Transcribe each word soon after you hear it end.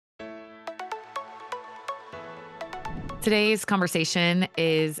Today's conversation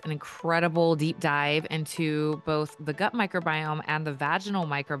is an incredible deep dive into both the gut microbiome and the vaginal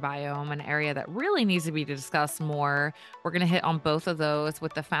microbiome, an area that really needs to be discussed more. We're going to hit on both of those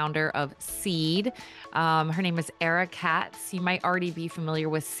with the founder of Seed. Her name is Ara Katz. You might already be familiar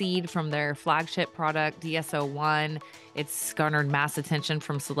with Seed from their flagship product, DSO1. It's garnered mass attention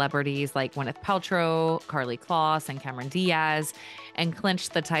from celebrities like Gwyneth Paltrow, Carly Kloss, and Cameron Diaz, and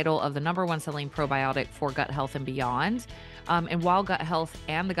clinched the title of the #1 selling probiotic for gut health and beyond. And while gut health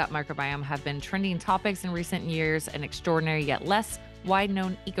and the gut microbiome have been trending topics in recent years, an extraordinary yet less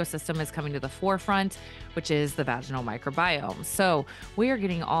wide-known ecosystem is coming to the forefront, which is the vaginal microbiome. So we are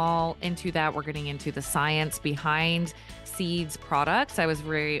getting all into that. We're getting into the science behind Seed's products. I was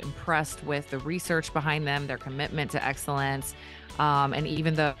very impressed with the research behind them, their commitment to excellence. And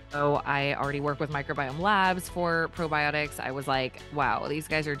even though I already work with Microbiome Labs for probiotics, I was like, wow, these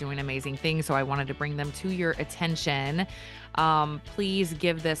guys are doing amazing things. So I wanted to bring them to your attention. Please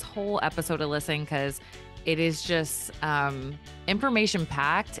give this whole episode a listen because it is just information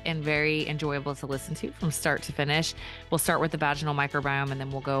packed and very enjoyable to listen to from start to finish. We'll start with the vaginal microbiome and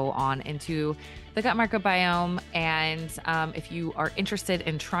then we'll go on into the gut microbiome. And if you are interested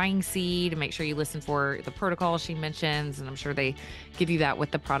in trying Seed, make sure you listen for the protocol she mentions, and I'm sure they give you that with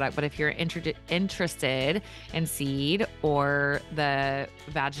the product. But if you're interested in Seed or the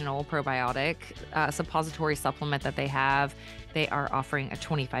vaginal probiotic suppository supplement that they have, they are offering a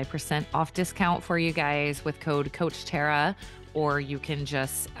 25% off discount for you guys with code CoachTara, or you can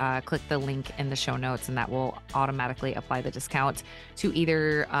just click the link in the show notes and that will automatically apply the discount to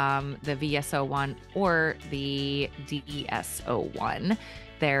either the VSO1 or the DSO1,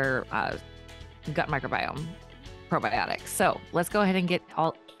 their gut microbiome probiotics. So let's go ahead and get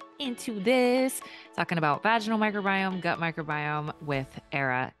all into this, talking about vaginal microbiome, gut microbiome with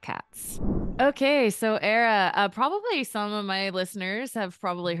Ara Katz. Okay, so Ara, probably some of my listeners have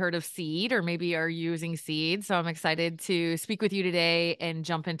probably heard of Seed or maybe are using Seed. So I'm excited to speak with you today and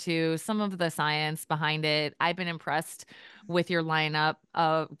jump into some of the science behind it. I've been impressed with your lineup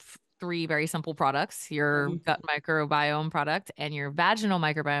of three very simple products, your gut microbiome product and your vaginal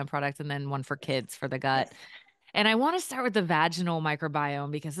microbiome product, and then one for kids for the gut. And I want to start with the vaginal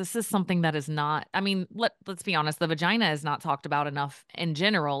microbiome because this is something that is not, I mean, let's be honest, the vagina is not talked about enough in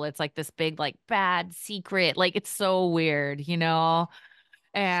general. It's like this big, like bad secret, like it's so weird, you know?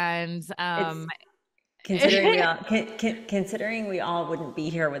 And It's considering we all wouldn't be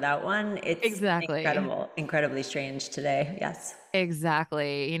here without one, it's exactly. incredibly strange today. Yes.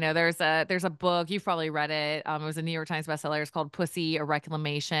 Exactly. You know, there's a book, you've probably read it. It was a New York Times bestseller. It's called Pussy, a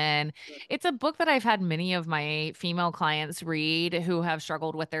Reclamation. It's a book that I've had many of my female clients read who have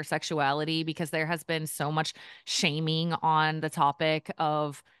struggled with their sexuality because there has been so much shaming on the topic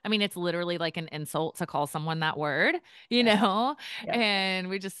of, I mean, it's literally like an insult to call someone that word, you Yes. know, Yep. and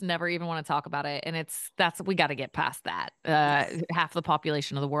we just never even want to talk about it. And we got to get past that. Yes. Half the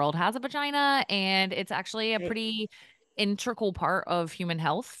population of the world has a vagina, and it's actually a Right. pretty integral part of human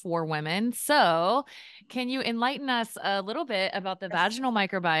health for women. So, can you enlighten us a little bit about the Yes. vaginal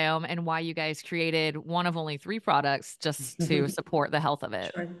microbiome and why you guys created one of only three products just to support the health of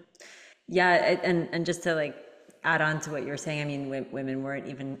it? Sure. Yeah, and just to like add on to what you were saying, I mean, women weren't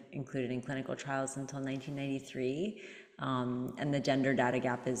even included in clinical trials until 1993, and the gender data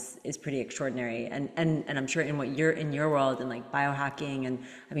gap is pretty extraordinary. And I'm sure in what you're in your world and like biohacking, and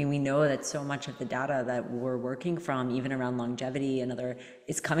I mean, we know that so much of the data that we're working from, even around longevity and other,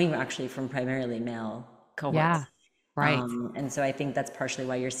 is coming actually from primarily male Yeah, cohorts. right. And so I think that's partially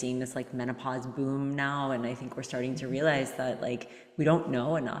why you're seeing this like menopause boom now. And I think we're starting to realize that like we don't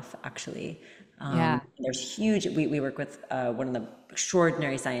know enough actually. Yeah. There's huge, we work with one of the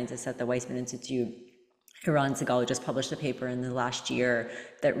extraordinary scientists at the Weizmann Institute. Iran Segal just published a paper in the last year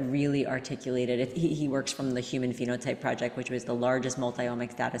that really articulated it. He works from the Human Phenotype Project, which was the largest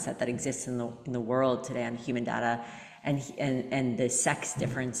multi-omics data set that exists in the world today on human data. And the sex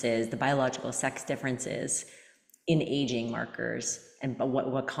differences, the biological sex differences in aging markers and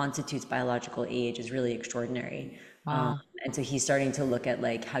what constitutes biological age is really extraordinary. Wow. And so he's starting to look at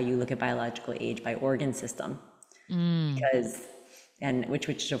like how you look at biological age by organ system, Mm, because and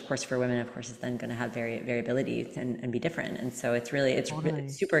which of course for women of course is then going to have variability and be different. And so it's really totally.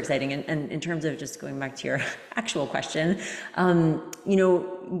 super exciting. And in terms of just going back to your actual question,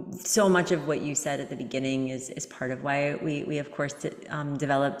 so much of what you said at the beginning is part of why we of course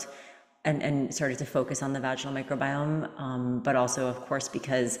developed and started to focus on the vaginal microbiome, but also of course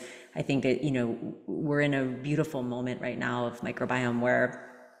because I think that we're in a beautiful moment right now of microbiome where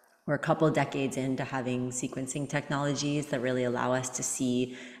We're a couple decades into having sequencing technologies that really allow us to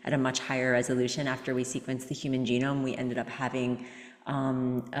see at a much higher resolution. After we sequenced the human genome, we ended up having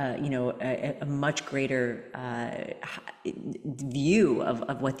a much greater view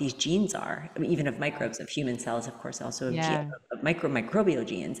of what these genes are. I mean, even of microbes, of human cells, of course, also Yeah. of microbial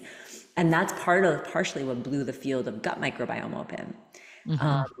genes. And that's partially what blew the field of gut microbiome open.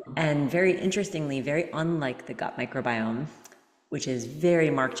 Hmm. And very interestingly, very unlike the gut microbiome, which is very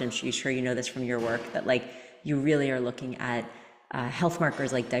marked, I'm sure you know this from your work, that like you really are looking at health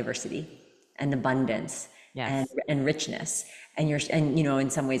markers like diversity and abundance Yes. and richness. And in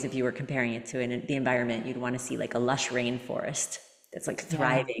some ways, if you were comparing it to the environment, you'd want to see like a lush rainforest that's like Yeah,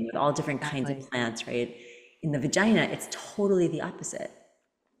 thriving with all different kinds of exactly. plants, right? In the vagina, it's totally the opposite.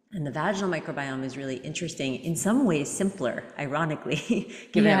 And the vaginal microbiome is really interesting, in some ways simpler, ironically,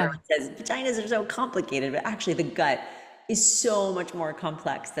 given Yeah. everyone says vaginas are so complicated, but actually the gut is so much more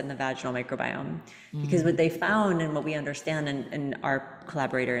complex than the vaginal microbiome. Because what Mm. they found and what we understand, and our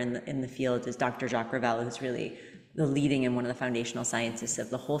collaborator in the field is Dr. Jacques Ravel, who's really the leading and one of the foundational scientists of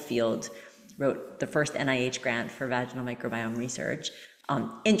the whole field, wrote the first NIH grant for vaginal microbiome research.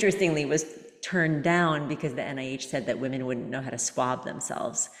 Interestingly, was turned down because the NIH said that women wouldn't know how to swab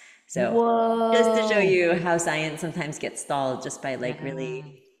themselves. So just to show Whoa. you how science sometimes gets stalled just by like Yeah.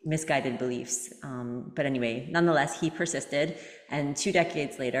 really misguided beliefs. But anyway, nonetheless, he persisted. And 2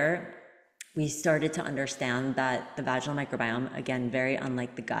 decades later, we started to understand that the vaginal microbiome, again, very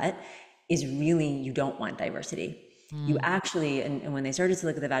unlike the gut, is really, you don't want diversity. You Mm. actually, and when they started to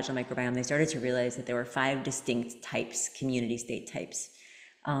look at the vaginal microbiome, they started to realize that there were 5 distinct types, community state types,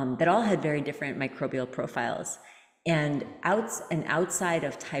 that all had very different microbial profiles. And outside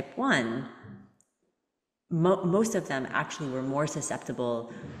of type 1, most of them actually were more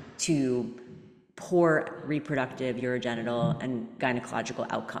susceptible to poor reproductive, urogenital, and gynecological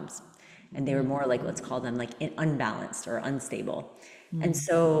outcomes. And they were Mm. more like, let's call them like unbalanced or unstable. And Mm.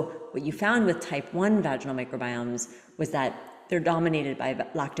 so what you found with type 1 vaginal microbiomes was that they're dominated by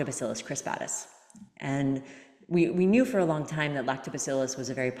Lactobacillus crispatus. And we knew for a long time that Lactobacillus was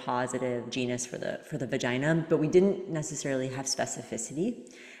a very positive genus for the vagina, but we didn't necessarily have specificity.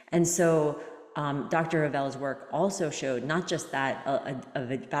 And so Dr. Ravel's work also showed not just that a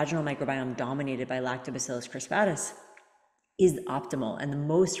vaginal microbiome dominated by Lactobacillus crispatus is optimal and the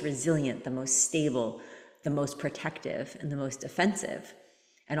most resilient, the most stable, the most protective, and the most defensive,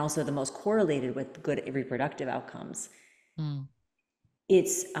 and also the most correlated with good reproductive outcomes. Mm.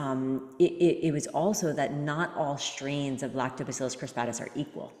 It was also that not all strains of Lactobacillus crispatus are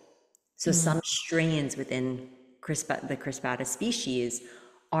equal. So Mm. some strains within the crispatus species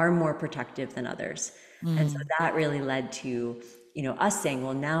are more protective than others. And so Mm. that really led to, us saying,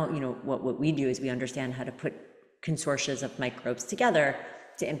 well, now, what we do is we understand how to put consortia of microbes together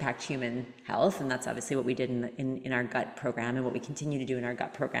to impact human health. And that's obviously what we did in our gut program and what we continue to do in our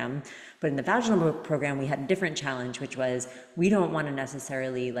gut program. But in the vaginal program, we had a different challenge, which was we don't want to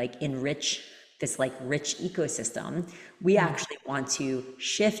necessarily like enrich this like rich ecosystem. We Mm. actually want to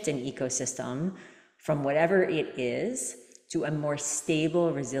shift an ecosystem from whatever it is to a more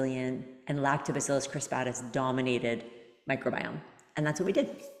stable, resilient, and Lactobacillus crispatus dominated microbiome. And that's what we did.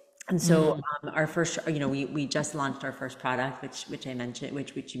 And so Mm. our first, we just launched our first product, which I mentioned,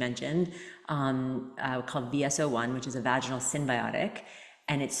 which you mentioned, called VSO1, which is a vaginal symbiotic,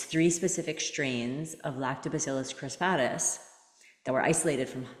 and it's 3 specific strains of Lactobacillus crispatus that were isolated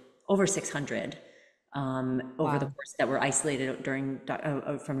from over 600 over the Wow. course that were isolated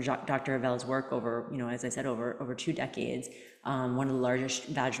from Dr. Ravel's work over, as I said, over 2 decades, one of the largest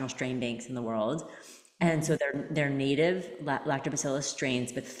vaginal strain banks in the world. And Mm. so they're native lactobacillus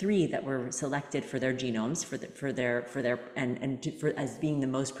strains, but 3 that were selected for their genomes as being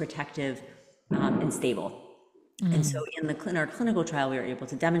the most protective and stable. And so Mm. in our clinical trial, we were able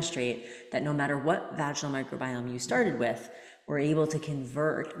to demonstrate that no matter what vaginal microbiome you started with, we're able to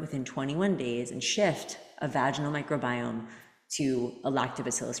convert within 21 days and shift a vaginal microbiome to a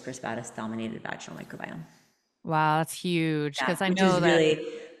lactobacillus crispatus dominated vaginal microbiome. Wow, that's huge Yeah, because I which is know that. really,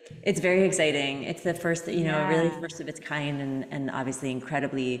 it's very exciting. It's the first, really Yeah. first of its kind, and obviously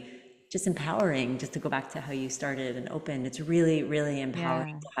incredibly just empowering, just to go back to how you started and opened. It's really, really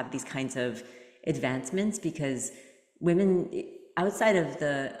empowering Yeah. to have these kinds of advancements because women, outside of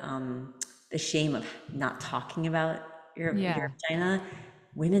the shame of not talking about your Yeah. vagina,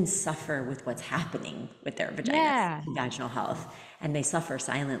 women suffer with what's happening with their vaginas, Yeah. vaginal health, and they suffer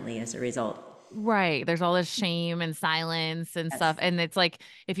silently as a result. Right. There's all this shame and silence and stuff. Yes, And it's like,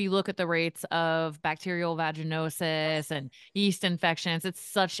 if you look at the rates of bacterial vaginosis and yeast infections, it's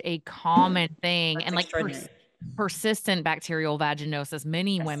such a common thing. that's And like extraordinary. persistent bacterial vaginosis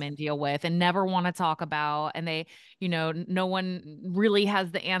many Yes. women deal with and never want to talk about. And they, no one really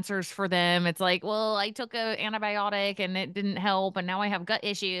has the answers for them. It's like, well, I took a antibiotic and it didn't help. And now I have gut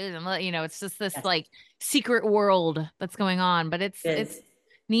issues. And, it's just this Yes. like secret world that's going on, but It it's is.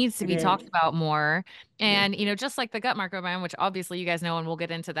 needs to It be talked is. about more. It is. And, just like the gut microbiome, which obviously you guys know, and we'll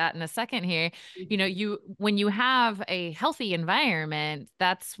get into that in a second here, when you have a healthy environment,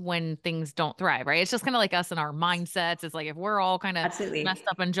 that's when things don't thrive, right? It's just kind of like us and our mindsets. It's like if we're all kind of messed Absolutely.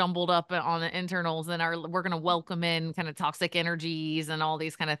 up and jumbled up on the internals, then we're going to welcome in kind of toxic energies and all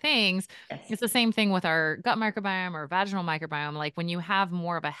these kind of things. Yes. It's the same thing with our gut microbiome or vaginal microbiome. Like when you have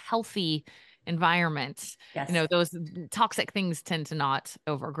more of a healthy environment, Yes. those toxic things tend to not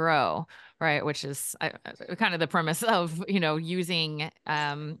overgrow, right? Which is kind of the premise of, using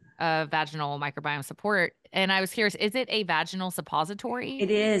a vaginal microbiome support. And I was curious, is it a vaginal suppository? It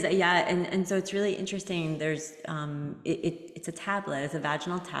is, yeah, and so it's really interesting. There's it's a tablet, it's a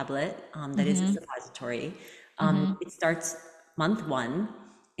vaginal tablet that is a Mm-hmm. suppository. Mm-hmm. It starts month one,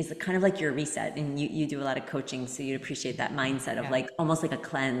 is kind of like your reset, and you do a lot of coaching, so you'd appreciate that mindset of Yeah. like almost like a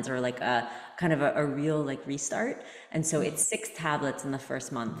cleanse or like a kind of a real like restart. And so Mhm. it's 6 tablets in the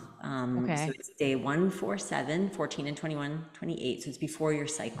first month. So Okay. it's day 1, 4, 7, 14, and 21, 28. So it's before your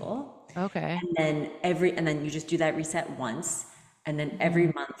cycle. Okay. And then you just do that reset once, and then every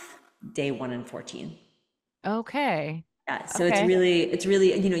Mhm. month, day 1 and 14. Okay. Yeah, so Okay. it's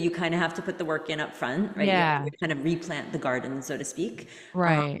really, you kind of have to put the work in up front, right? You have Yeah. to kind of replant the garden, so to speak.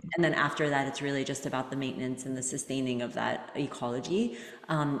 Right. And then after that, it's really just about the maintenance and the sustaining of that ecology.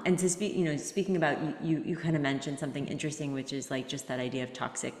 And to speak, speaking about, you kind of mentioned something interesting, which is like just that idea of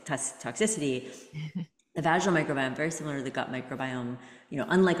toxicity. The vaginal microbiome, very similar to the gut microbiome,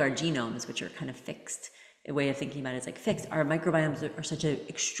 unlike our genomes, which are kind of fixed, a way of thinking about it is like fixed. Our microbiomes are such an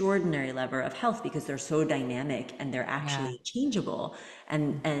extraordinary lever of health because they're so dynamic and they're Yeah. actually changeable,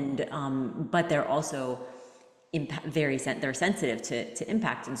 but they're also they're sensitive to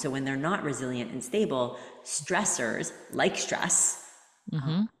impact. And so when they're not resilient and stable, stressors like stress,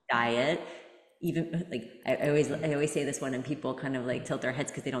 Mm-hmm. diet, even like I always say this one and people kind of like tilt their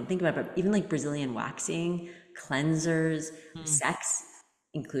heads because they don't think about it, but even like Brazilian waxing, cleansers, Mm. sex,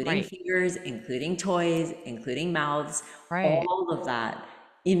 including Right. fingers, including toys, including mouths, Right. all of that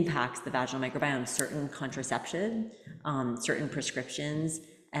impacts the vaginal microbiome. Certain contraception, certain prescriptions,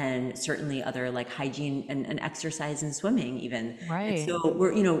 and certainly other like hygiene and exercise and swimming even. And Right. so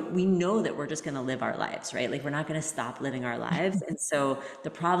we know that we're just going to live our lives, right? Like we're not going to stop living our lives. And so the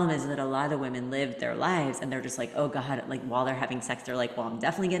problem is that a lot of women live their lives and they're just like, oh God, like while they're having sex, they're like, well, I'm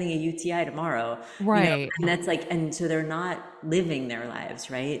definitely getting a UTI tomorrow, Right. and that's like, and so they're not living their lives,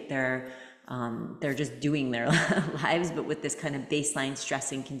 right? They're just doing their lives, but with this kind of baseline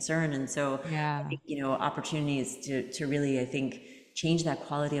stress and concern. And so I Yeah. think, opportunities to really, I think, change that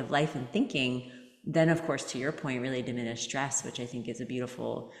quality of life and thinking, then of course, to your point, really diminish stress, which I think is a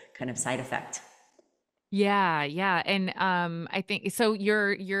beautiful kind of side effect. Yeah, yeah. And I think so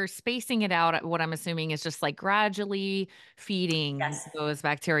you're spacing it out. What I'm assuming is just like gradually feeding Yes. those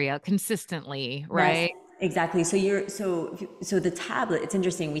bacteria consistently, Yes, right? exactly. So the tablet, it's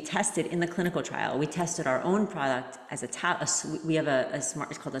interesting. We tested in the clinical trial. We tested our own product as we have a smart,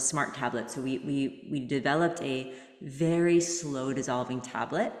 it's called a smart tablet. So we developed a very slow dissolving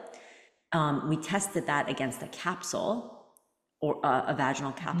tablet. We tested that against a capsule or a vaginal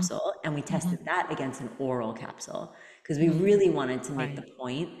Hmm. capsule, and we Hmm. tested that against an oral capsule because we Hmm. really wanted to make the Right.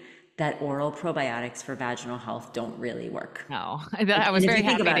 point that oral probiotics for vaginal health don't really work. No, And I was if you very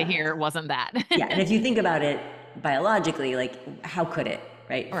think happy to about hear it wasn't that. yeah, and if you think about it biologically, like how could it,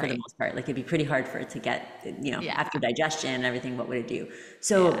 right? For the Right. most part, like it'd be pretty hard for it to get, Yeah. after digestion and everything, what would it do? Yeah.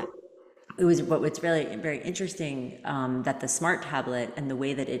 So it was what's really very interesting, that the smart tablet and the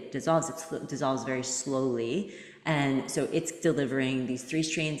way that it dissolves very slowly. And so it's delivering these 3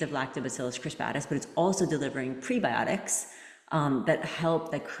 strains of Lactobacillus crispatus, but it's also delivering prebiotics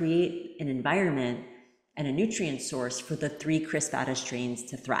that create an environment and a nutrient source for the 3 crispatus strains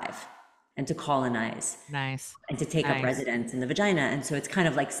to thrive and to colonize Nice. and to take up Nice. residence in the vagina. And so it's kind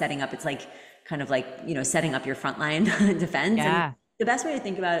of like setting up your frontline defense. And Yeah. the best way to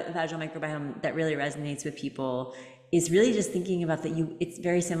think about vaginal microbiome that really resonates with people is really just thinking about that it's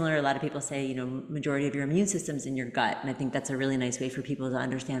very similar. A lot of people say, majority of your immune system's in your gut. And I think that's a really nice way for people to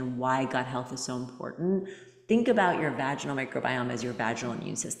understand why gut health is so important. Think about your vaginal microbiome as your vaginal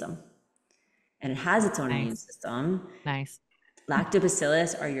immune system. And it has its own immune Nice. system. Nice.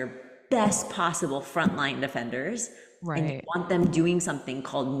 Lactobacillus are your best possible frontline defenders, and Right. you want them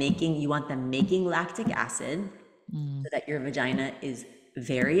making lactic acid Mm. so that your vagina is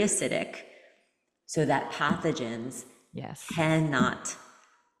very acidic, so that pathogens Yes. cannot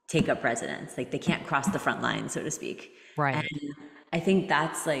take up residence. Like they can't cross the front line, so to speak. And Right. I think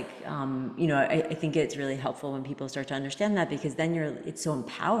that's like, I think it's really helpful when people start to understand that, because then it's so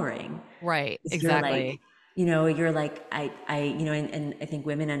empowering. Right. Because you're like, Exactly. and I think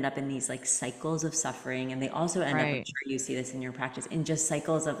women end up in these like cycles of suffering, and they also end up, I'm Right. sure you see this in your practice, in just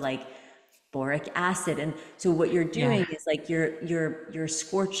cycles of like boric acid. And so what you're Yeah. doing is like you're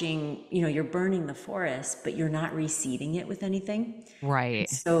scorching, you're burning the forest, but you're not reseeding it with anything. And Right.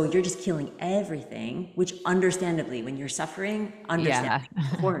 so you're just killing everything, which understandably, when you're suffering, Yeah. understandably,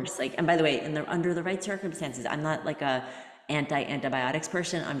 of course, like, and by the way, under the right circumstances, I'm not like a anti-antibiotics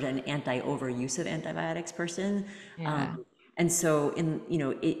person. I'm an anti-overuse of antibiotics person. Yeah. Um, and so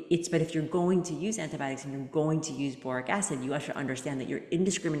but if you're going to use antibiotics and you're going to use boric acid, you have to understand that you're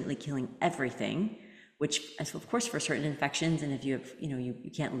indiscriminately killing everything, which of course for certain infections, and if you have,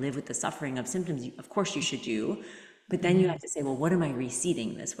 you can't live with the suffering of symptoms, of course you should do. But then you Hmm. have to say, well, what am I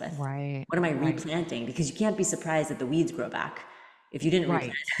reseeding this with? Right. What am I Right. replanting? Because you can't be surprised that the weeds grow back if you didn't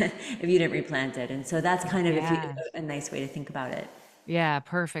Right. replant, if you didn't replant it. And so that's kind of, if you, Yeah. a nice way to think about it. Yeah,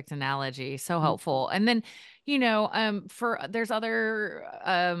 perfect analogy. So helpful. And then, for there's other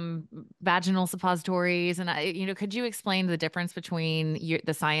vaginal suppositories, and could you explain the difference between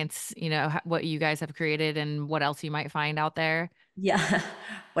the science, what you guys have created and what else you might find out there? Yeah.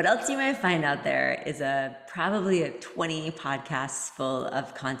 What else you might find out there is probably a 20 podcasts full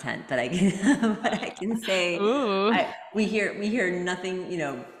of content, but I can but I can say, Ooh. we hear nothing,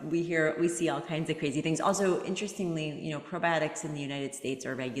 we see all kinds of crazy things. Also, interestingly, probiotics in the United States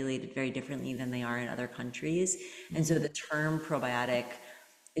are regulated very differently than they are in other countries. And so the Mhm. term probiotic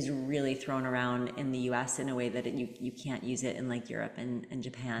is really thrown around in the US in a way that you can't use it in like Europe and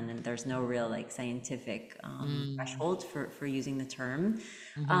Japan, and there's no real like scientific Mm. threshold for using the term.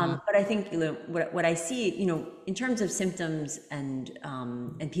 Mhm. But I think, what I see, in terms of symptoms and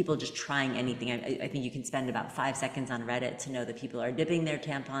people just trying anything, I think you can spend about 5 seconds on Reddit to know that people are dipping their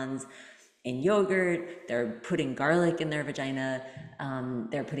tampons in yogurt, they're putting garlic in their vagina,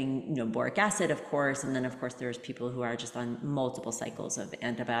 they're putting, boric acid, of course, and then of course there's people who are just on multiple cycles of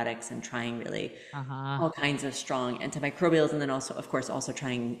antibiotics and trying really Uh-huh. all kinds of strong antimicrobials, and then also, of course, also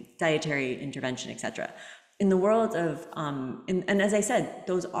trying dietary intervention, etc. In the world of, and as I said,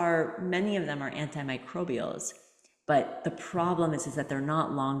 many of them are antimicrobials, but the problem is that they're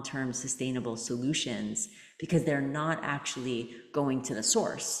not long-term sustainable solutions, because they're not actually going to the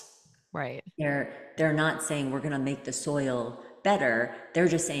source. Right. They're not saying we're going to make the soil better. They're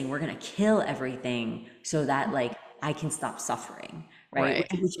just saying we're going to kill everything so that like I can stop suffering, right?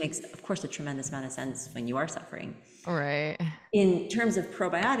 Right. Which makes, of course, a tremendous amount of sense when you are suffering. Right. In terms of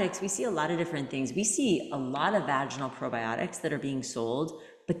probiotics, we see a lot of different things. We see a lot of vaginal probiotics that are being sold,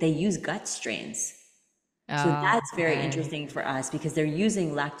 but they use gut strains. So Oh, that's very okay. interesting for us, because they're using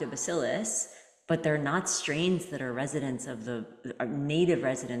lactobacillus, but they're not strains that are are native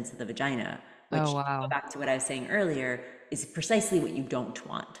residents of the vagina, Oh, which, to go wow. back to what I was saying earlier, is precisely what you don't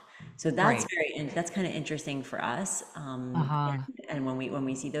want. So that's Right. that's kind of interesting for us. Uh-huh. And when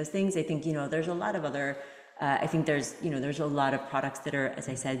we see those things, I think, there's a lot of other, I think there's a lot of products that are, as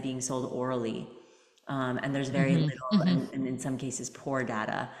I said, being sold orally. And there's very Mhm. little, Mhm. and in some cases, poor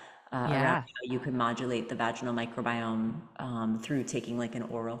data around Yeah. how you can modulate the vaginal microbiome through taking like an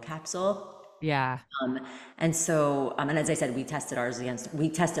oral capsule. Yeah. Um, and as I said, we tested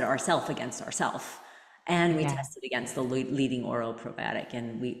ourselves against ourselves, and we Yeah. tested against the leading oral probiotic, and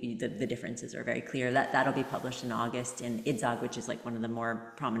the differences are very clear. That'll be published in August in IDZOG, which is like one of the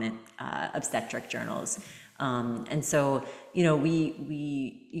more prominent obstetric journals. And so,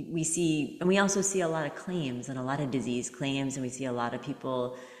 we see, and we also see a lot of claims and a lot of disease claims, and we see a lot of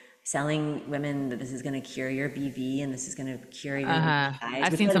people selling women that this is going to cure your BV and this is going to cure your Uh-huh. UTIs,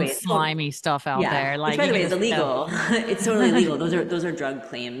 I've which, seen by the some way, is so, slimy stuff out yeah, there, which, like, by you the can way, is just tell. illegal. It's totally illegal. Those are drug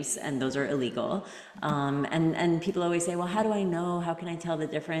claims, and those are illegal. And people always say, well, how do I know? How can I tell the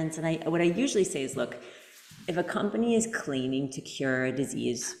difference? And what I usually say is, look, if a company is claiming to cure a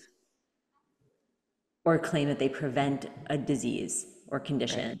disease or claim that they prevent a disease or Right.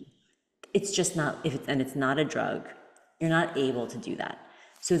 condition, it's just not, and it's not a drug, you're not able to do that.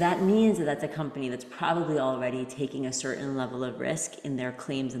 So that means that that's a company that's probably already taking a certain level of risk in their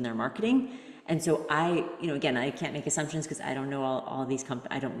claims and their marketing. And so again, I can't make assumptions because I don't know all these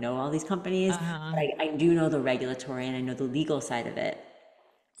I don't know all these companies, but Uh-huh. I do know the regulatory and I know the legal side of it.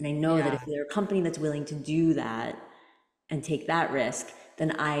 And I know that if Yeah. they're a company that's willing to do that and take that risk,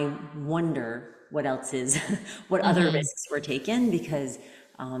 then I wonder what else is, what other Mhm. risks were taken, because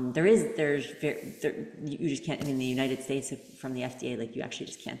there's you just can't, I mean, the United States, from the FDA, like, you actually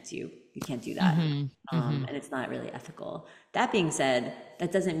just can't do you can't do that. Hmm. Hmm. And it's not really ethical. That being said,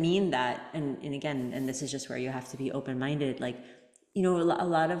 that doesn't mean that, and again, and this is just where you have to be open-minded, like, a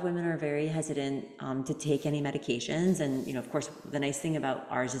lot of women are very hesitant to take any medications. And, of course, the nice thing about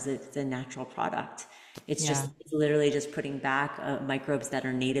ours is it's a natural product. Yeah. It's literally just putting back microbes that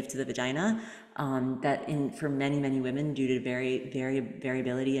are native to the vagina, that for many, many women, due to very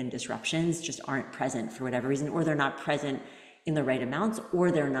variability and disruptions, just aren't present for whatever reason, or they're not present in the right amounts,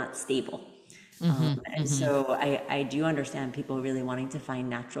 or they're not stable. Hmm. And Hmm. so I do understand people really wanting to find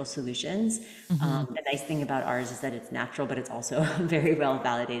natural solutions. Hmm. The nice thing about ours is that it's natural, but it's also very well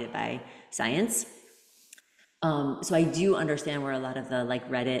validated by science. So I do understand where a lot of the like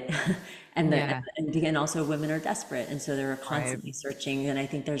Reddit Yeah. and also women are desperate, and so they're Right. constantly searching. And I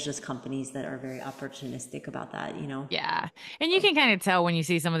think there's just companies that are very opportunistic about that. Yeah. And you can kind of tell when you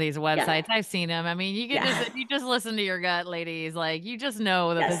see some of these Yeah, websites. I've seen them. I mean, yeah, you just listen to your gut, ladies. Like you just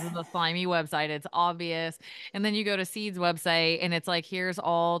know that this yes, is a slimy website. It's obvious. And then you go to Seed's website and it's like, here's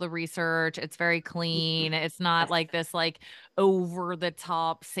all the research. It's very clean. It's not yes, like this like over the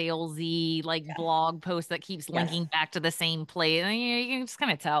top salesy like blog post that keeps yes, linking back to the same place. And you can just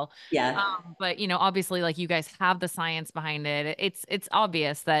kind of tell. yeah, But obviously, like you guys have the science behind it. It's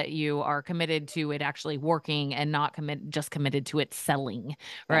obvious that you are committed to it actually working and not just committed to it selling, yes,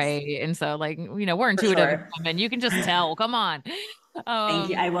 right? And so, like we're for intuitive sure. women. You can just tell. Come on. Thank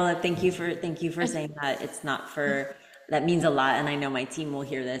you. Um, I will. Thank you for saying that. It's not for, that means a lot. And I know my team will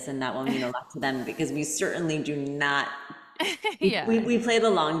hear this and that will mean a lot to them, because we certainly do not, yeah, we play the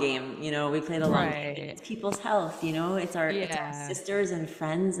long game, we play the long game. right. It's people's health, it's our Yeah, sisters and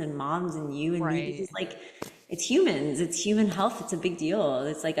friends and moms and you and me. This right. is like, it's humans, it's human health. It's a big deal.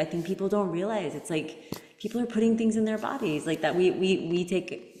 It's like, I think people don't realize, it's like people are putting things in their bodies like that. We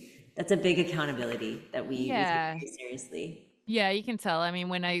take, that's a big accountability that we take Yeah. very seriously. Yeah, you can tell. I mean,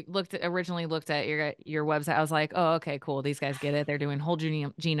 when I originally looked at your website, I was like, "Oh, okay, cool. These guys get it. They're doing whole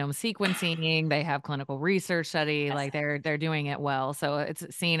genome sequencing. They have clinical research study. Yes. Like they're doing it well. So it's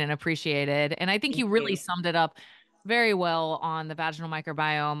seen and appreciated." And I think Thank you really you. summed it up very well on the vaginal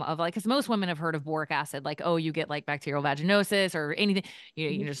microbiome of like, because most women have heard of boric acid, like, oh, you get like bacterial vaginosis or anything,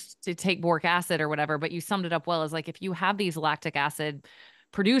 you just to take boric acid or whatever. But you summed it up well as like if you have these lactic acid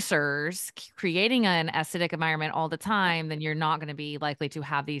producers creating an acidic environment all the time, then you're not going to be likely to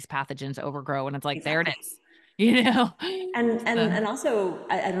have these pathogens overgrow. And it's like, there it Exactly. is, you know? And and So, and also,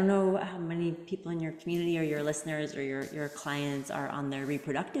 I don't know how many people in your community or your listeners or your clients are on their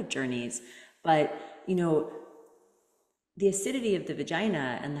reproductive journeys, but the acidity of the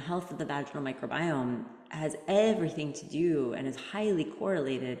vagina and the health of the vaginal microbiome has everything to do and is highly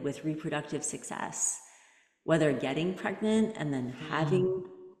correlated with reproductive success, whether getting pregnant and then mm, having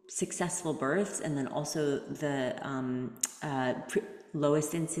successful births, and then also the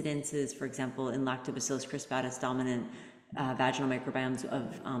lowest incidences, for example, in Lactobacillus crispus dominant vaginal microbiomes, of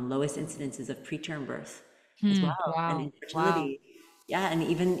lowest incidences of preterm birth as well, and wow. Wow. infertility. Yeah, and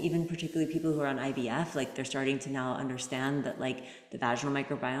even particularly people who are on IVF, like they're starting to now understand that like the vaginal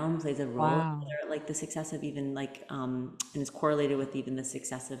microbiome plays a role in Wow. like the success of even like and is correlated with even the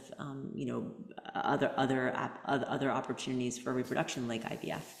success of other opportunities for reproduction like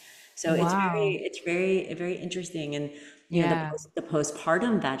IVF. So Wow. it's very interesting. And Yeah. the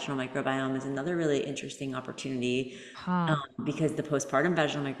postpartum vaginal microbiome is another really interesting opportunity, Huh. because the postpartum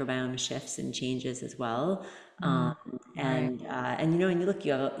vaginal microbiome shifts and changes as well. Um, Mm, right. and and you look,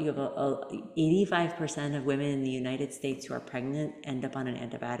 you have 85% of women in the United States who are pregnant end up on an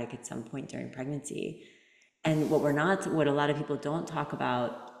antibiotic at some point during pregnancy. And what a lot of people don't talk about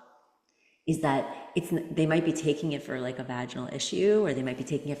is that they might be taking it for like a vaginal issue, or they might be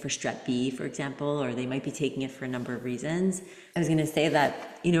taking it for strep B, for example, or they might be taking it for a number of reasons. I was going to say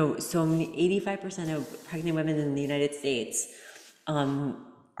that, so many, 85% of pregnant women in the United States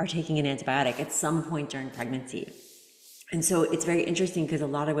are taking an antibiotic at some point during pregnancy. And so it's very interesting because a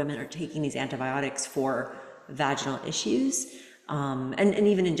lot of women are taking these antibiotics for vaginal issues, and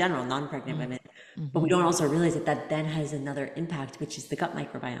even in general, non-pregnant Mm, women. But we hmm. don't also realize that that then has another impact, which is the gut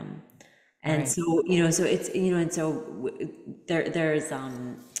microbiome. And Right. so, so it's, and so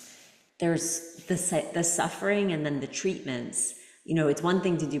there's the suffering and then the treatments. It's one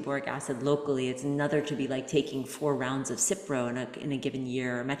thing to do boric acid locally. It's another to be like taking 4 rounds of Cipro in a given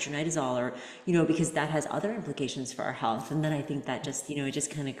year, or metronidazole, or, because that has other implications for our health. And then I think that just, it just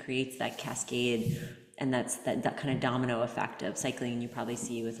kind of creates that cascade, and that kind of domino effect of cycling. And you probably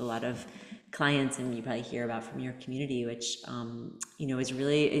see with a lot of clients, and you probably hear about from your community, which, is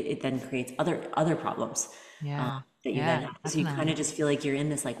really, it then creates other problems Yeah. that you then Yeah, have. So you kind definitely. of just feel like you're in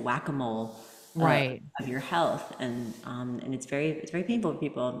this like whack-a-mole Right. of your health, and it's very painful for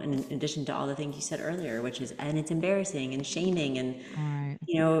people. And in addition to all the things you said earlier, which is, and it's embarrassing and shaming, and Right.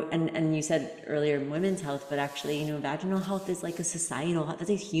 and you said earlier women's health, but actually, vaginal health is like a societal health.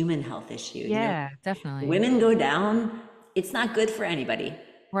 That's a human health issue. Yeah, definitely. Women go down, it's not good for anybody.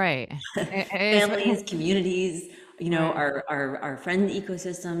 Right. It's Families, communities, right. our friend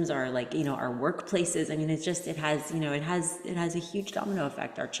ecosystems, our like, our workplaces. I mean, it has a huge domino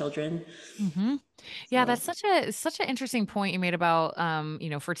effect, our children. Hmm. Yeah, So that's such an interesting point you made about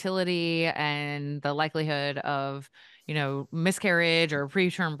fertility and the likelihood of, miscarriage or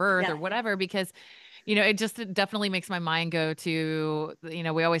preterm birth yeah. or whatever, because it just it definitely makes my mind go to,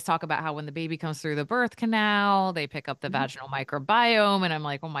 we always talk about how when the baby comes through the birth canal, they pick up the Mhm. vaginal microbiome. And I'm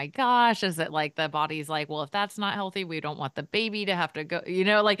like, oh my gosh, is it like the body's like, well, if that's not healthy, we don't want the baby to have to go,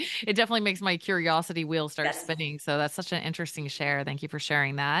 like it definitely makes my curiosity wheel start Yes, spinning. So that's such an interesting share. Thank you for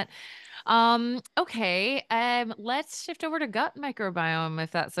sharing that. Okay. Let's shift over to gut microbiome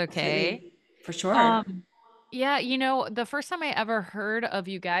if that's okay. absolutely. For sure. Um, yeah, the first time I ever heard of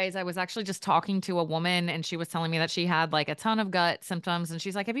you guys, I was actually just talking to a woman and she was telling me that she had like a ton of gut symptoms and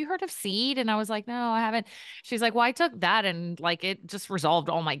she's like, "Have you heard of seed?" And I was like, "No, I haven't." She's like, "Well, I took that and like it just resolved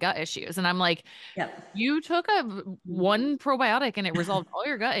all my gut issues." And I'm like, Yep. "You took one probiotic and it resolved all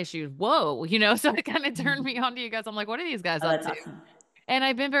your gut issues." Whoa, so it kind of turned me on to you guys. I'm like, "What are these guys Oh, up that's to?" awesome. And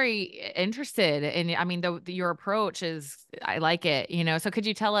I've been very interested in, I mean, your approach is, I like it. So could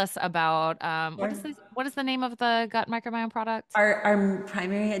you tell us about, Sure. what is the name of the gut microbiome product? Our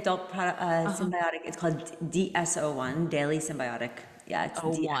primary adult product, Uh-huh. symbiotic, it's called DSO1, Daily Symbiotic. Yeah, it's Oh,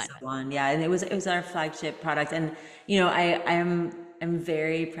 one. DSO1. Yeah, and it was our flagship product. And I'm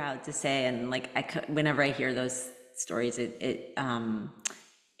very proud to say, and like whenever I hear those stories, it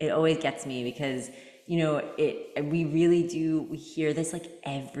always gets me because we really do, we hear this like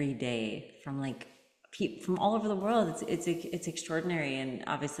every day from like from all over the world. It's extraordinary, and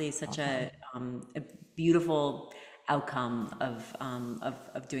obviously such Awesome. a beautiful outcome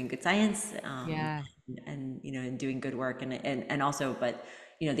of doing good science, Yeah. and doing good work, and also, but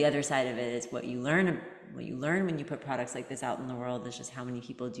the other side of it is what you learn when you put products like this out in the world is just how many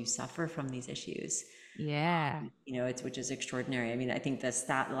people do suffer from these issues. Yeah. It's, which is extraordinary. I mean, I think the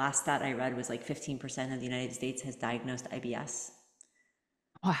last stat I read was like 15% of the United States has diagnosed IBS.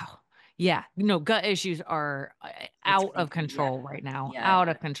 Wow. Yeah. No, gut issues are It's out of crazy. Yeah. control right now, Yeah. out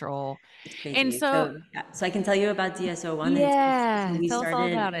of control. It's And crazy. so, So, yeah. So I can tell you about DSO1. So yeah, we tell us all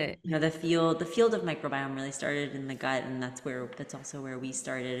started, about it. the field of microbiome really started in the gut, and that's also where we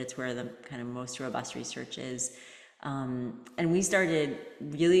started. It's where the kind of most robust research is. And we started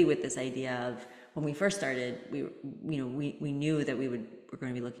really with this idea of, when we first started, we knew that we're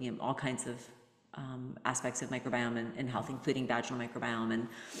going to be looking at all kinds of aspects of microbiome and health, including vaginal microbiome. And,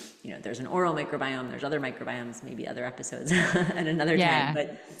 there's an oral microbiome, there's other microbiomes, maybe other episodes at another time. Yeah. But,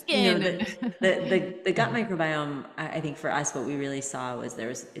 Skin and the gut microbiome, I think for us, what we really saw was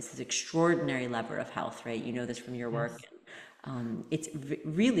it's this extraordinary lever of health, right? You know this from your work. yes. It's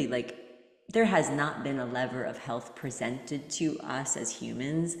really like, there has not been a lever of health presented to us as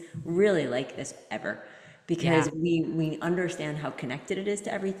humans really like this ever, because Yeah. we understand how connected it is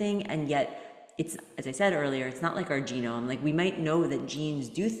to everything, and yet it's, as I said earlier, it's not like our genome. Like, we might know that genes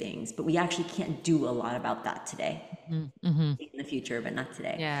do things, but we actually can't do a lot about that today. Mm-hmm. In the future, but not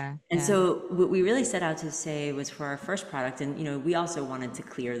today. Yeah. And Yeah. so what we really set out to say was, for our first product, and we also wanted to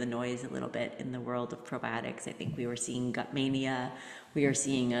clear the noise a little bit in the world of probiotics. I think we were seeing gut mania. We are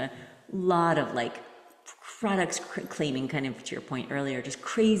seeing a lot of like products claiming, kind of to your point earlier, just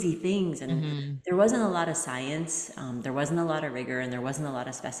crazy things. And Hmm. there wasn't a lot of science, there wasn't a lot of rigor, and there wasn't a lot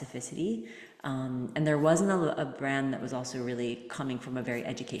of specificity. And there wasn't a brand that was also really coming from a very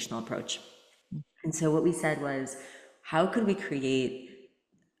educational approach. And so what we said was, how could we create,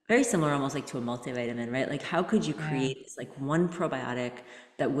 very similar almost like to a multivitamin, right? Like, how could you Yeah. create this like one probiotic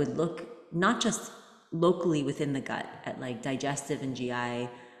that would look not just locally within the gut at like digestive and GI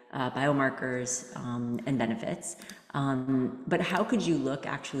biomarkers, and benefits, but how could you look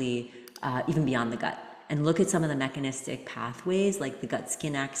actually even beyond the gut and look at some of the mechanistic pathways, like the gut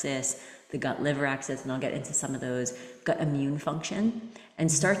skin axis, the gut liver axis, and I'll get into some of those, gut immune function, and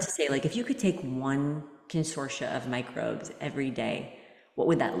Mhm. start to say, like, if you could take one consortia of microbes every day, what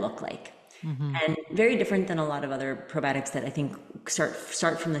would that look like? Mhm. And very different than a lot of other probiotics that I think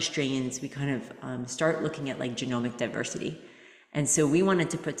start from the strains. We kind of start looking at like genomic diversity. And so we wanted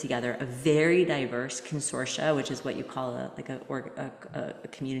to put together a very diverse consortia, which is what you call a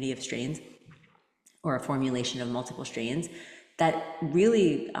community of strains, or a formulation of multiple strains, that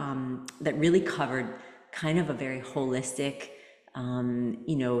really covered kind of a very holistic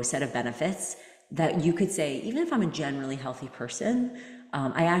set of benefits that you could say, even if I'm a generally healthy person,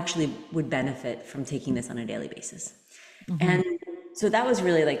 I actually would benefit from taking this on a daily basis. Mm-hmm. And so that was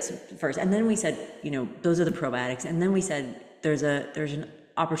really like first. And then we said, those are the probiotics. And then we said, there's an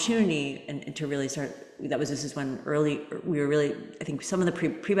opportunity and to really start, this is when we were really, I think some of the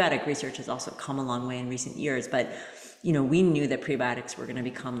prebiotic research has also come a long way in recent years, but we knew that prebiotics were going to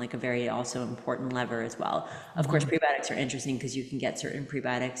become like a very also important lever as well. Of course, Mm-hmm. prebiotics are interesting because you can get certain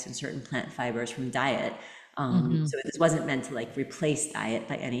prebiotics and certain plant fibers from diet. Mm-hmm. So this wasn't meant to like replace diet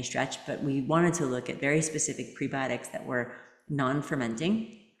by any stretch, but we wanted to look at very specific prebiotics that were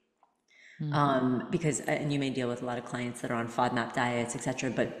non-fermenting, because, and you may deal with a lot of clients that are on FODMAP diets, et cetera,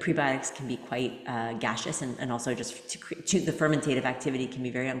 but prebiotics can be quite gaseous, and also just the fermentative activity can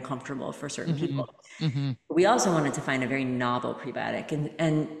be very uncomfortable for certain Mm-hmm. people. Mm-hmm. We also wanted to find a very novel prebiotic,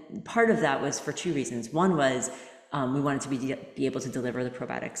 and part of that was for two reasons. One was we wanted to be able to deliver the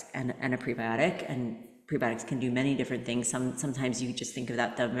probiotics and a prebiotic, and prebiotics can do many different things. Sometimes you just think of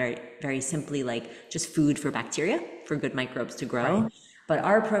that very, very simply like just food for bacteria, for good microbes to Right. grow. But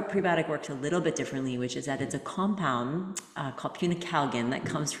our prebiotic works a little bit differently, which is that it's a compound called punicalgin that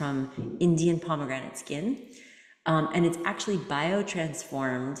comes from Indian pomegranate skin. And it's actually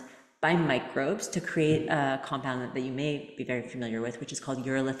biotransformed by microbes to create a compound that you may be very familiar with, which is called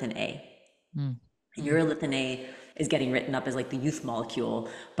urolithin A. And Mm-hmm. urolithin A is getting written up as like the youth molecule,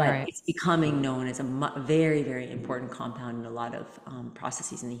 but Right. it's becoming known as a very, very important compound in a lot of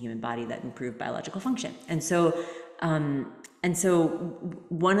processes in the human body that improve biological function. And so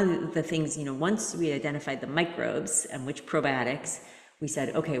one of the things, once we identified the microbes and which probiotics, we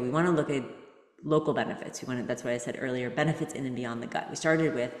said, okay, we want to look at local benefits. That's what I said earlier, benefits in and beyond the gut. We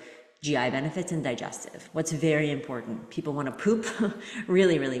started with GI benefits and digestive. What's very important, people want to poop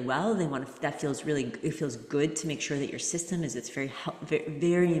really, really well. It feels good to make sure that your system is, it's very,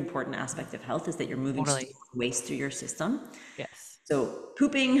 very important aspect of health is that you're moving Totally. waste through your system. Yes. So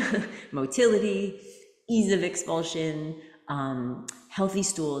pooping, motility, ease of expulsion, healthy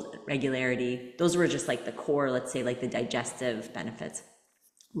stools, regularity, those were just like the core, let's say like the digestive benefits.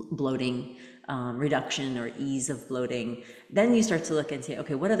 Bloating, reduction or ease of bloating. Then you start to look and say,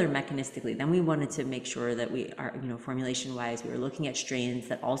 okay, what other mechanistically? Then we wanted to make sure that we are, formulation wise, we were looking at strains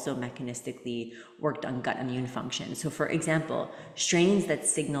that also mechanistically worked on gut immune function. So for example, strains that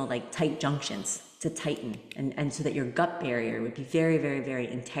signal like tight junctions to tighten, and so that your gut barrier would be very, very, very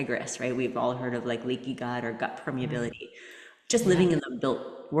integrous, right? We've all heard of like leaky gut or gut Right. permeability. Just Yeah. living in the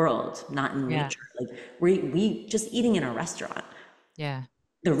built world, not in Yeah. nature. Like we just eating in a restaurant, Yeah.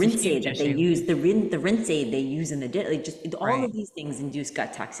 the It's a rinse aid huge that they issue. use, the rinse aid they use in the dish, like just all Right. of these things induce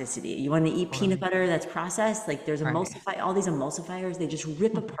gut toxicity. You want to eat peanut Totally. butter that's processed, like there's Right. all these emulsifiers, they just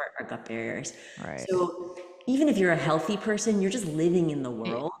rip Mhm. apart our gut barriers. Right. So even if you're a healthy person, you're just living in the Y-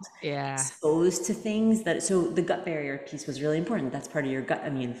 world, Yeah. exposed to things so the gut barrier piece was really important. That's part of your gut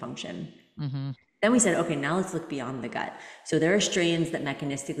immune function. Mm-hmm. Then we said, okay, now let's look beyond the gut. So there are strains that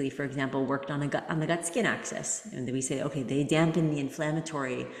mechanistically, for example, worked on the gut skin axis. And then we say, okay, they dampen the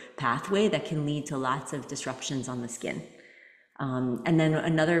inflammatory pathway that can lead to lots of disruptions on the skin. And then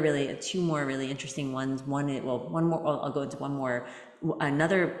two more really interesting ones. One more, I'll go into one more.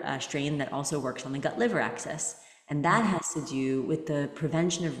 Another strain that also works on the gut liver axis. And that has to do with the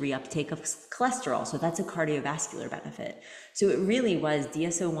prevention of reuptake of cholesterol. So that's a cardiovascular benefit. So it really was,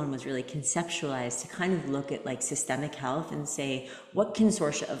 DSO1 was really conceptualized to kind of look at like systemic health and say, what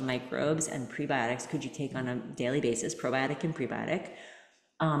consortia of microbes and prebiotics could you take on a daily basis, probiotic and prebiotic,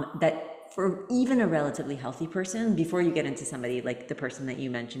 that for even a relatively healthy person, before you get into somebody like the person that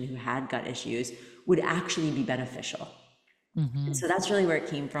you mentioned who had gut issues, would actually be beneficial. And Mm-hmm. so that's really where it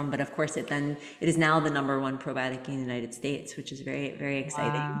came from. But of course, it is now the number one probiotic in the United States, which is very, very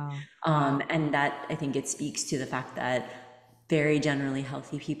exciting. Wow. Wow. And that, I think it speaks to the fact that very generally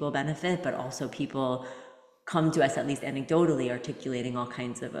healthy people benefit, but also people come to us, at least anecdotally, articulating all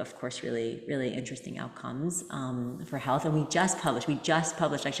kinds of course, really, really interesting outcomes for health. And we just published,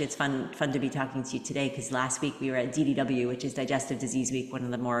 actually, it's fun to be talking to you today, because last week we were at DDW, which is Digestive Disease Week, one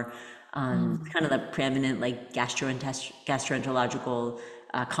of the more Mm. kind of the preeminent like gastroenterological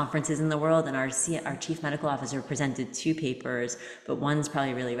conferences in the world. And our chief medical officer presented two papers, but one's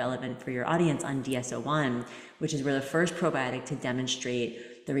probably really relevant for your audience on DSO1, which is we're the first probiotic to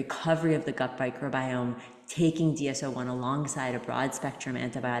demonstrate the recovery of the gut microbiome taking DSO1 alongside a broad spectrum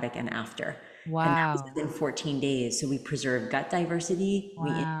antibiotic and after. And that was Wow. within 14 days. So we preserved gut diversity,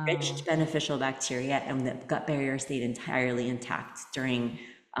 we Wow. enriched beneficial bacteria, and the gut barrier stayed entirely intact during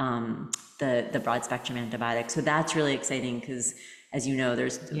the broad spectrum antibiotic. So that's really exciting because as you know,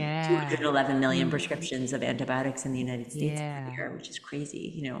 there's Yeah. 211 million Mm, prescriptions of antibiotics in the United States every yeah. year, which is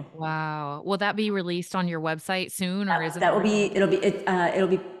crazy, you know. Wow. Will that be released on your website soon, or is it That will already? be, it'll be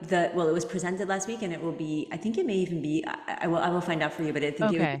well, it was presented last week and it will be, I think it may even be, I will find out for you, but I think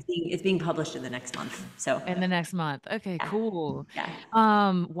Okay. it's being published in the next month. So In the next month. Okay, yeah, cool. yeah,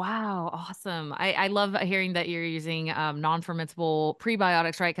 Wow, awesome. I love hearing that you're using non-fermentable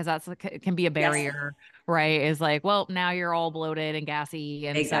prebiotics, right? Because that's can be a yes, barrier, right? Is like, well, now you're all bloated and gassy,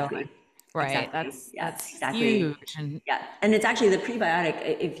 and so exactly. right, Exactly. that's Yes, exactly. huge. And Yeah. And it's actually the prebiotic,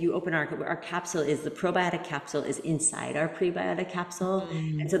 if you open our capsule is the probiotic capsule is inside our prebiotic capsule.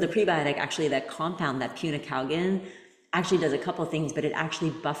 And mm, so the prebiotic, actually that compound, that punicalgin, actually does a couple things, but it actually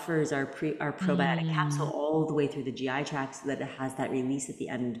buffers our probiotic capsule mm, all the way through the GI tract so that it has that release at the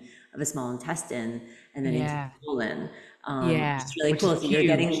end of a small intestine and then into the yeah, colon. Which yeah, is really which is cool. So you're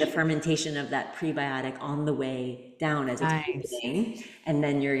getting the huge. fermentation of that prebiotic on the way down as it's Nice. opening, and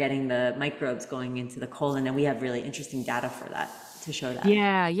then you're getting the microbes going into the colon, and we have really interesting data for that to show that.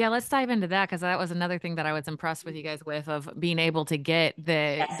 Yeah, yeah, let's dive into that because that was another thing that I was impressed with you guys with of being able to get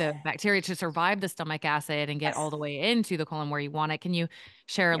Yes, the bacteria to survive the stomach acid and get all yes, the way into the colon where you want it. Can you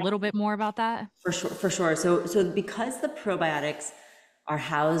share a yeah, little bit more about that? for sure, for sure. So because the probiotics are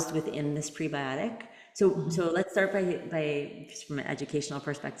housed within this prebiotic, Mhm, so let's start by just from an educational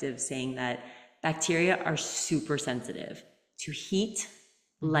perspective, saying that bacteria are super sensitive to heat,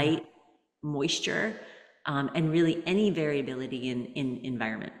 mhm, light, moisture, and really any variability in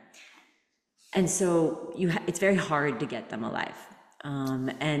environment. And so it's very hard to get them alive.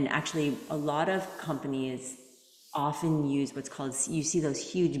 And actually, a lot of companies often use what's called, you see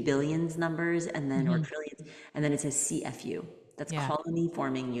those huge billions numbers and then, or mhm. trillions, and then it says CFU. That's Yeah. colony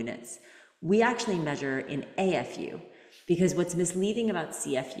forming units. We actually measure in AFU because what's misleading about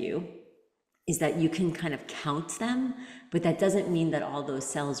CFU is that you can kind of count them, but that doesn't mean that all those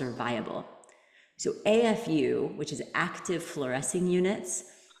cells are viable. So AFU, which is active fluorescing units,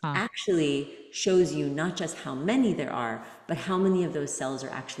 Huh. actually shows you not just how many there are, but how many of those cells are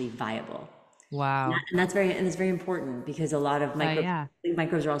actually viable. Wow. And that's very important because a lot of Yeah.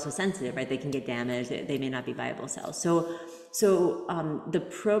 microbes are also sensitive, right? They can get damaged. They may not be viable cells. The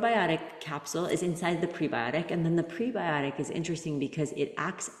probiotic capsule is inside the prebiotic, and then the prebiotic is interesting because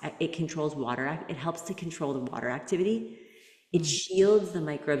it controls it helps to control the water activity. It Mm, shields the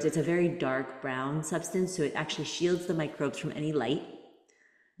microbes. It's a very dark brown substance, so it actually shields the microbes from any light.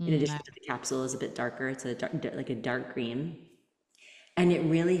 In mm, addition to the capsule is a bit darker. It's like a dark green. And it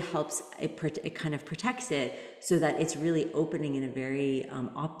really helps, it kind of protects it so that it's really opening in a very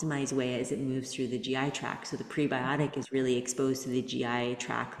optimized way as it moves through the GI tract. So the prebiotic is really exposed to the GI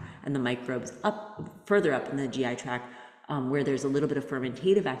tract and the microbes further up in the GI tract, where there's a little bit of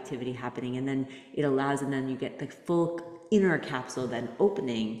fermentative activity happening. And then and then you get the full inner capsule then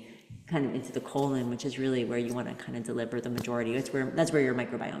opening kind of into the colon, which is really where you want to kind of deliver the majority. That's where your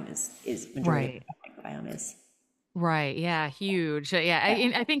microbiome is majority of right. your microbiome is. Right. Yeah. Huge. Yeah.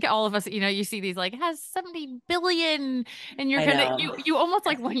 I think all of us, you see these like has 70 billion and you're I kind of, know. you almost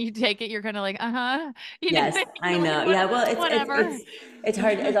like when you take it, you're kind of like, uh-huh, Yes, I you're like, know. Yeah, well, whatever. it's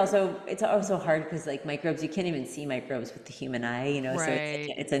hard. It's also hard because like microbes, you can't even see microbes with the human eye, you know. So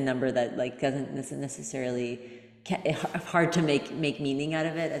Right. it's a number that like doesn't necessarily hard to make meaning out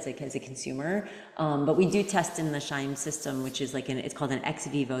of it as a consumer. But we do test in the Shime system, which is it's called an ex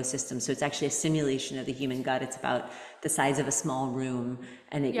vivo system. So it's actually a simulation of the human gut. It's about the size of a small room,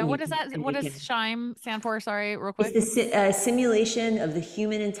 Yeah. What is that? and What you does can SHIME stand for? Sorry, real it's quick. the simulation of the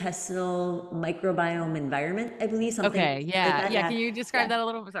human intestinal microbiome environment, I believe, Okay. something like Yeah. that. Yeah. Yeah, Can you describe yeah, that a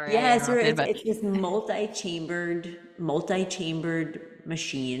little? Sorry, I yeah. So interrupted, but it's this multi-chambered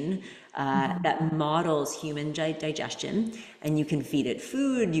machine Mhm. that models human digestion, and you can feed it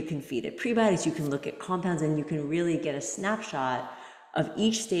food, you can feed it prebiotics, you can look at compounds, and you can really get a snapshot of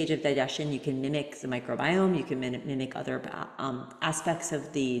each stage of digestion. You can mimic the microbiome, you can mimic other aspects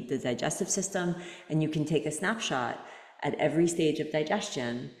of the digestive system, and you can take a snapshot at every stage of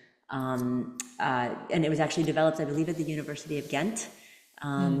digestion. And it was actually developed, I believe, at the University of Ghent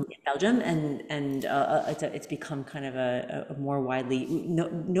Mm. in Belgium, and it's become kind of a more widely,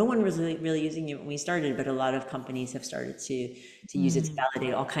 no one was really using it when we started, but a lot of companies have started to use it to Mm.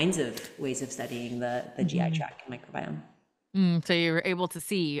 validate all kinds of ways of studying the GI Mhm. tract and microbiome. So you're able to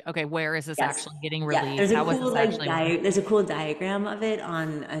see, okay, where is this Yes. actually getting Yeah. released? How is this actually working? There's a cool diagram of it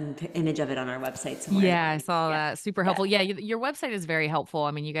on an image of it on our website somewhere. Yeah, I saw Yeah. that. Super Yeah. helpful. Yeah, your website is very helpful.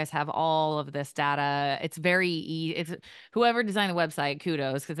 I mean, you guys have all of this data. It's very it's whoever designed the website,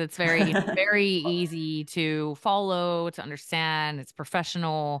 kudos, because it's very easy to follow, to understand. It's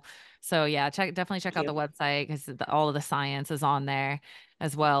professional. So yeah, definitely check Thank out the you. website because all of the science is on there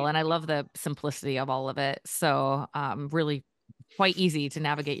as well. And I love the simplicity of all of it. So really quite easy to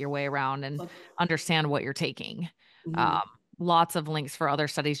navigate your way around and understand what you're taking. Um, Mhm. lots of links for other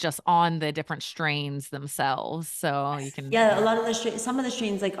studies just on the different strains themselves. So you can, Yeah, a lot of the some of the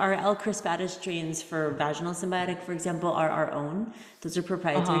strains, like our L. crispatus strains for vaginal symbiotic, for example, are our own. Those are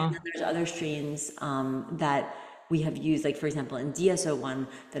proprietary. And uh-huh, then there's other strains that we have used, like for example, in DSO1,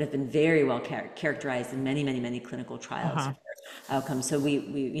 that have been very well characterized in many, many, many clinical trials uh-huh. for outcomes. So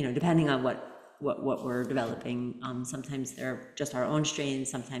depending on what we're developing, sometimes they're just our own strains.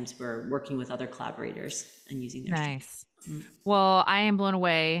 Sometimes we're working with other collaborators and using their strains. Nice. Well, I am blown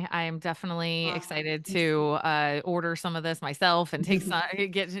away. I am definitely Oh, excited thanks. to order some of this myself and take some,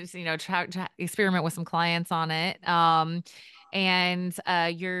 get to, try experiment with some clients on it. And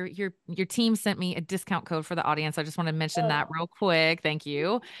your team sent me a discount code for the audience. I just want to mention that real quick. Thank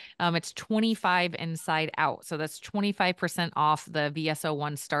you. It's 25 inside out. So that's 25% off the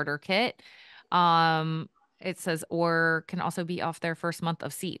VSO1 starter kit. Um, it says, or can also be off their first month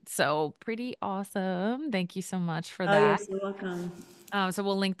of seed. So pretty awesome. Thank you so much for Oh, you're that. so welcome. So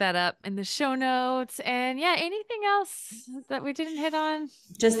we'll link that up in the show notes. And yeah, anything else that we didn't hit on?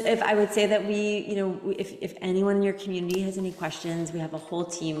 Just if I would say that if anyone in your community has any questions, we have a whole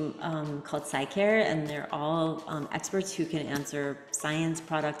team called SciCare, and they're all experts who can answer science,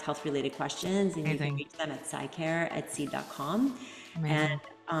 product, health related questions. And you can Amazing. reach them at scicare@seed.com. And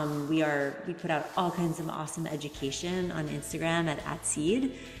Amazing. we put out all kinds of awesome education on Instagram at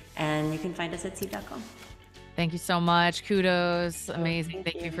 @seed, and you can find us at seed.com. Thank you so much. Kudos. So Amazing. thank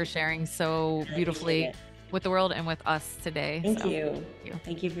Thank you for you. sharing so I appreciate beautifully it. with the world and with us today. Thank So you. thank you.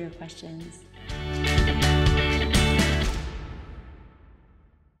 Thank you for your questions.